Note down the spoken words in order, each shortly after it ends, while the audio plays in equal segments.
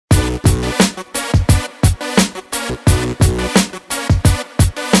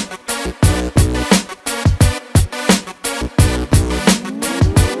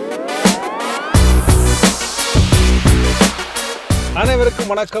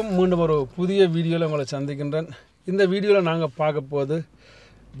வணக்கம் மீண்டும் ஒரு புதிய வீடியோவில் உங்களை சந்திக்கின்றேன். இந்த வீடியோவில் நாங்கள் பார்க்க போது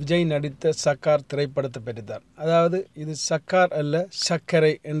விஜய் நடித்த சர்க்கார் திரைப்படத்தை பற்றி தான். அதாவது இது சர்க்கார் அல்ல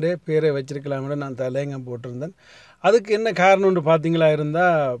சர்க்கரை என்றே பேரை வச்சிருக்கலாம்னு நான் தலையங்கம் போட்டிருந்தேன். அதுக்கு என்ன காரணம்னு பார்த்தீங்களா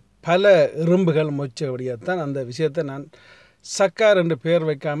இருந்தால் பல எறும்புகள் மொச்சபடியாகத்தான் அந்த விஷயத்தை நான் சர்க்கார் என்று பெயர்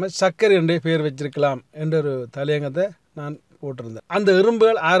வைக்காமல் சர்க்கரை என்றே பெயர் வச்சிருக்கலாம் என்ற ஒரு தலையங்கத்தை நான் போட்டிருந்தேன். அந்த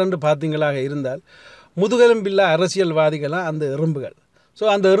எறும்புகள் ஆரென்று பார்த்தீங்களாக இருந்தால் முதுகெலும்பில்லா அரசியல்வாதிகளாக அந்த எறும்புகள். ஸோ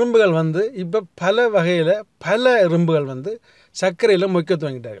அந்த எறும்புகள் இப்போ பல வகையில் பல எறும்புகள் சர்க்கரையில் மொய்க்க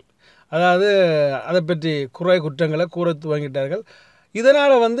துவங்கிட்டார்கள். அதாவது அதை பற்றி குற்றங்களை கூற துவங்கிட்டார்கள்.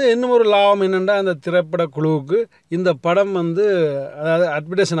 இதனால் இன்னும் ஒரு லாபம் என்னென்னா அந்த திரைப்பட குழுவுக்கு இந்த படம் அதாவது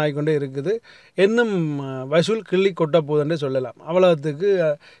அட்வர்டைஸன் ஆகிக்கொண்டே இருக்குது. இன்னும் வசூல் கிள்ளி கொட்ட போகுதுன்றே சொல்லலாம். அவ்வளோத்துக்கு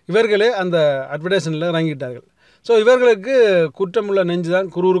இவர்களே அந்த அட்வர்டைஸனில் இறங்கிட்டார்கள். ஸோ இவர்களுக்கு குற்றமுள்ள நெஞ்சு தான்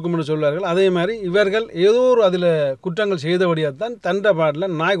குறுகுறுக்கும்னு சொல்வார்கள். அதே மாதிரி இவர்கள் ஏதோ ஒரு அதில் குற்றங்கள் செய்தபடியாக தான் தண்டை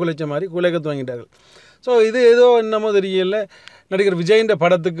பாட்டில் நாய் குலைச்ச மாதிரி குலைக்க துவங்கிட்டார்கள். ஸோ இது ஏதோ என்னமோ தெரியல, நடிகர் விஜயின்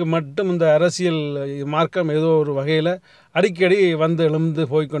படத்துக்கு மட்டும் இந்த அரசியல் மார்க்கம் ஏதோ ஒரு வகையில் அடிக்கடி எழுந்து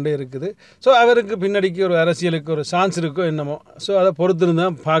போய்கொண்டே இருக்குது. ஸோ அவருக்கு பின்னாடிக்கு ஒரு அரசியலுக்கு ஒரு சான்ஸ் இருக்கோ என்னமோ. ஸோ அதை பொறுத்திருந்து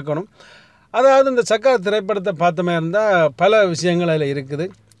தான் பார்க்கணும். அதாவது இந்த சர்க்கார் திரைப்படத்தை பார்த்தமே இருந்தால் பல விஷயங்கள் அதில் இருக்குது,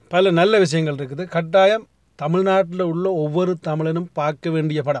 பல நல்ல விஷயங்கள் இருக்குது. கட்டாயம் தமிழ்நாட்டில் உள்ள ஒவ்வொரு தமிழனும் பார்க்க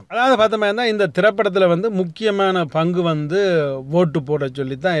வேண்டிய படம். அதாவது பார்த்தோம்னா இருந்தால் இந்த திரைப்படத்தில் முக்கியமான பங்கு ஓட்டு போட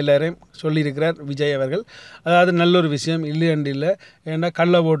சொல்லி தான் எல்லாரையும் சொல்லியிருக்கிறார் விஜய் அவர்கள். அதாவது நல்லொரு விஷயம் இல்லையண்டு இல்லை. ஏன்னா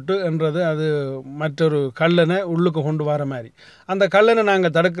கள்ள ஓட்டு என்றது அது மற்றொரு கள்ளனை உள்ளுக்கு கொண்டு வர மாதிரி. அந்த கள்ளனை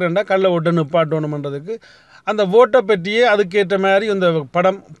நாங்கள் தடுக்கிறோன்னா கள்ள ஓட்டை நிப்பாட்டணுன்றதுக்கு அந்த ஓட்டை பற்றியே அதுக்கேற்ற மாதிரி இந்த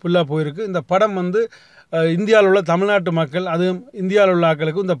படம் ஃபுல்லாக போயிருக்கு. இந்த படம் இந்தியாவில் உள்ள தமிழ்நாட்டு மக்கள் அதுவும் இந்தியாவில் உள்ள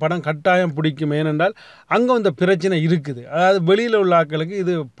ஆக்களுக்கு இந்த படம் கட்டாயம் பிடிக்கும். ஏனென்றால் அங்கே இந்த பிரச்சனை இருக்குது. அதாவது வெளியில் உள்ள ஆக்களுக்கு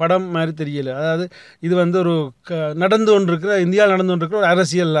இது படம் மாதிரி தெரியல. அதாவது இது ஒரு நடந்து கொண்டிருக்கிற இந்தியாவில் நடந்து கொண்டிருக்கிற ஒரு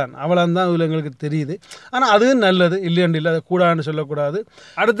அரசியல் தான், அவ்வளோதான் இதில் எங்களுக்கு தெரியுது. ஆனால் அதுவும் நல்லது இல்லையண்டு இல்லை, அதை கூடான்னு சொல்லக்கூடாது.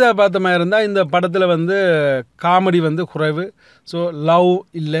 அடுத்த பார்த்த மாதிரி இருந்தால் இந்த படத்தில் காமெடி குறைவு. ஸோ லவ்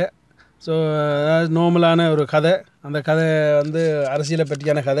இல்லை. ஸோ அதாவது நோமலான ஒரு கதை. அந்த கதை அரசியலை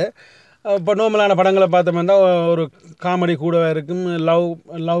பற்றியான கதை. இப்போ நோமலான படங்களை பார்த்தோம்னா ஒரு காமெடி கூடவே இருக்கும்,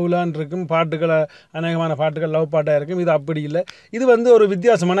 லவ்லான் இருக்கும், பாட்டுகள் அநேகமான பாட்டுகள் லவ் பாட்டாக இருக்கும். இது அப்படி இல்லை. இது ஒரு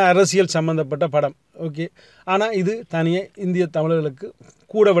வித்தியாசமான அரசியல் சம்மந்தப்பட்ட படம். ஓகே, ஆனால் இது தனியே இந்திய தமிழர்களுக்கு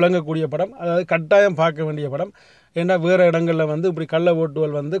கூட விளங்கக்கூடிய படம். அதாவது கட்டாயம் பார்க்க வேண்டிய படம். ஏன்னா வேறு இடங்களில் இப்படி கள்ள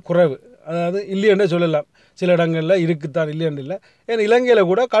ஓட்டுகள் குறைவு. அதாவது இல்லையென்றே சொல்லலாம். சில இடங்களில் இருக்குத்தான், இல்லையென்று இல்லை. ஏன்னா இலங்கையில்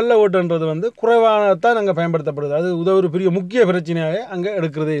கூட கள்ள ஓட்டுன்றது குறைவானதான் அங்கே பயன்படுத்தப்படுது. அது ஒரு பெரிய முக்கிய பிரச்சனையாக அங்கே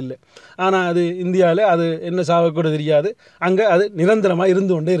எடுக்கிறதே இல்லை. ஆனால் அது இந்தியாவில் அது என்ன சாவக்கூட தெரியாது. அங்கே அது நிரந்தரமாக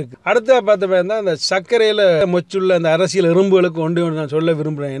இருந்து கொண்டே இருக்குது. அடுத்த பார்த்தா அந்த சர்க்கரையில் மொச்சுள்ள அந்த அரசியல் எறும்புகளுக்கு ஒன்று நான் சொல்ல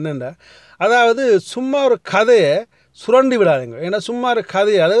விரும்புகிறேன் என்னென்னா, அதாவது சும்மா ஒரு கதையை சுரண்டி விடாதுங்க. ஏன்னா சும்மா ஒரு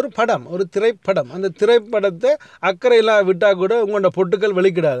கதை, அது ஒரு படம், ஒரு திரைப்படம். அந்த திரைப்படத்தை அக்கறையெல்லாம் விட்டால் கூட உங்களோட பொட்டுக்கள்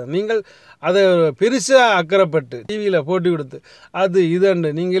வெளிக்கிடாது. நீங்கள் அதை பெருசாக அக்கறைப்பட்டு டிவியில் போட்டி கொடுத்து அது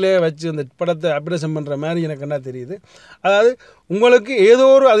இதுண்டு நீங்களே வச்சு அந்த படத்தை அப்ரேஷன் பண்ணுற மாதிரி எனக்கு என்ன தெரியுது. அதாவது உங்களுக்கு ஏதோ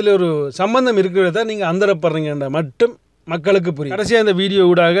ஒரு அதில் ஒரு சம்பந்தம் இருக்கிறத நீங்கள் அந்தரப்படுறீங்கன்ற மட்டும் மக்களுக்கு புரியும். கடைசியாக இந்த வீடியோ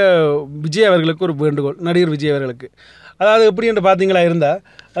ஊடாக விஜய் அவர்களுக்கு ஒரு வேண்டுகோள், நடிகர் விஜய் அவர்களுக்கு. அதாவது எப்படி என்று பார்த்தீங்களா இருந்தால்,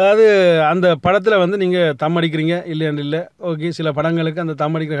 அதாவது அந்த படத்தில் நீங்கள் தம் அடிக்கிறீங்க இல்லைன்னு இல்லை. ஓகே, சில படங்களுக்கு அந்த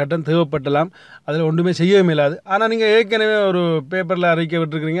தம் அடிக்கிற கட்டம் தேவைப்பட்டலாம், அதில் ஒன்றுமே செய்யவே இல்லாது. ஆனால் நீங்கள் ஏற்கனவே ஒரு பேப்பரில் அறிக்கை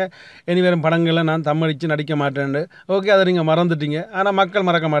விட்டுருக்கிறீங்க, இனி வேறு படங்களில் நான் தம் அடித்து நடிக்க மாட்டேன்னு. ஓகே, அதை நீங்கள் மறந்துட்டீங்க. ஆனால் மக்கள்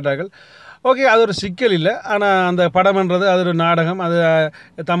மறக்க மாட்டார்கள். ஓகே, அது ஒரு சிக்கல் இல்லை. ஆனால் அந்த படம்ன்றது அது ஒரு நாடகம். அது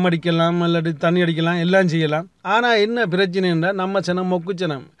தம் அடிக்கலாம், இல்லாட்டி தண்ணி அடிக்கலாம், எல்லாம் செய்யலாம். ஆனால் என்ன பிரச்சனைன்னா நம்ம சனம் மொக்கு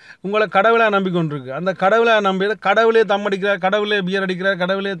சனம் உங்களை கடவுளாக நம்பிக்கொண்டிருக்கு. அந்த கடவுளாக நம்பி கடவுளே தம் அடிக்கிறார், கடவுளே பியர் அடிக்கிறார்,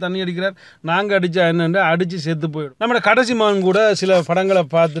 கடவுளே தண்ணி அடிக்கிறார், நாங்கள் அடித்தா என்னென்று அடித்து செத்து போயிடும். நம்மளோட கடைசி மகன் கூட சில படங்களை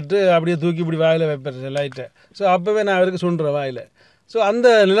பார்த்துட்டு அப்படியே தூக்கி இப்படி வாயில் வைப்பார் லைட்டை. ஸோ அப்போவே நான் அவருக்கு சொல்கிறேன் வாயில். ஸோ அந்த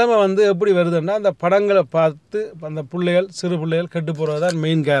நிலைமை எப்படி வருதுன்னா, அந்த படங்களை பார்த்து அந்த பிள்ளைகள் சிறு பிள்ளைகள் கெட்டு போகிறது தான்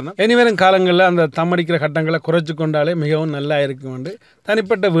மெயின் காரணம். இனிவரும் காலங்களில் அந்த தம்மடிக்கிற கட்டங்களை குறைச்சி கொண்டாலே மிகவும் நல்லா இருக்கும்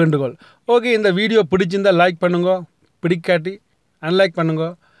தனிப்பட்ட வேண்டுகோள். ஓகே, இந்த வீடியோ பிடிச்சிருந்தால் லைக் பண்ணுங்க, பிடிக்காட்டி அன்லைக் பண்ணுங்க.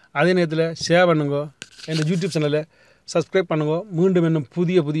 அதே நேரத்தில் ஷேர் பண்ணுங்க. என் யூடியூப் சேனலை சப்ஸ்கிரைப் பண்ணுங்க. மீண்டும் இன்னும்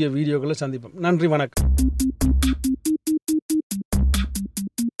புதிய வீடியோக்களை சந்திப்போம். நன்றி, வணக்கம்.